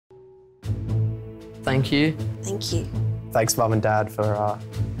Thank you. Thank you. Thanks, Mum and Dad, for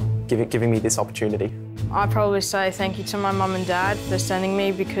giving me this opportunity. I'd probably say thank you to my mum and dad for sending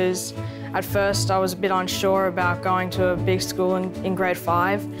me, because at first I was a bit unsure about going to a big school in grade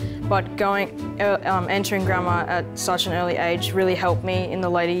 5, but entering grammar at such an early age really helped me in the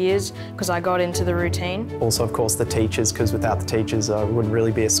later years because I got into the routine. Also, of course, the teachers, because without the teachers, it wouldn't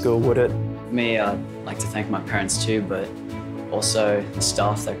really be a school, would it? Me, I'd like to thank my parents too, but also the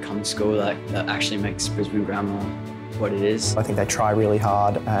staff that come to school that actually makes Brisbane Grammar what it is. I think they try really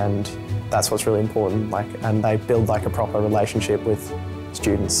hard, and that's what's really important, and they build a proper relationship with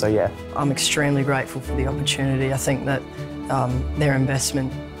students, so yeah. I'm extremely grateful for the opportunity. I think that their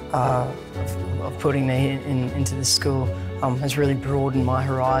investment of putting me into this school has really broadened my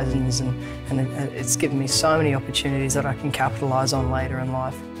horizons, and it's given me so many opportunities that I can capitalise on later in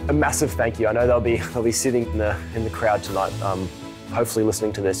life. A massive thank you. I know they'll be sitting in the crowd tonight, hopefully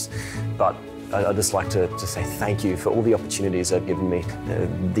listening to this, but I'd just like to say thank you for all the opportunities they've given me.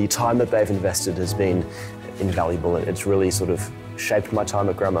 The time that they've invested has been invaluable, and it's really sort of shaped my time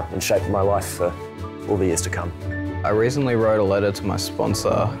at Grammar and shaped my life for all the years to come. I recently wrote a letter to my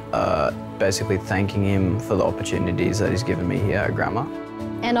sponsor, basically thanking him for the opportunities that he's given me here at Grammar.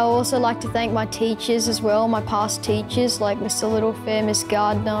 And I also like to thank my teachers as well, my past teachers like Mr Littlefair, Miss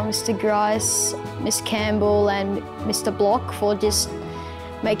Gardner, Mr Grice, Miss Campbell and Mr Block for just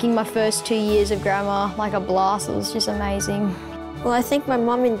making my first 2 years of grammar like a blast. It was just amazing. Well, I thank my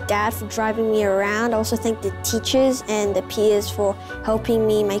mum and dad for driving me around. I also thank the teachers and the peers for helping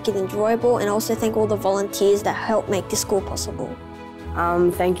me make it enjoyable, and also thank all the volunteers that help make this school possible.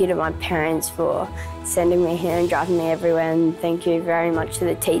 Thank you to my parents for sending me here and driving me everywhere, and thank you very much to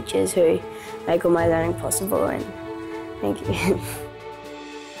the teachers who make all my learning possible, and thank you.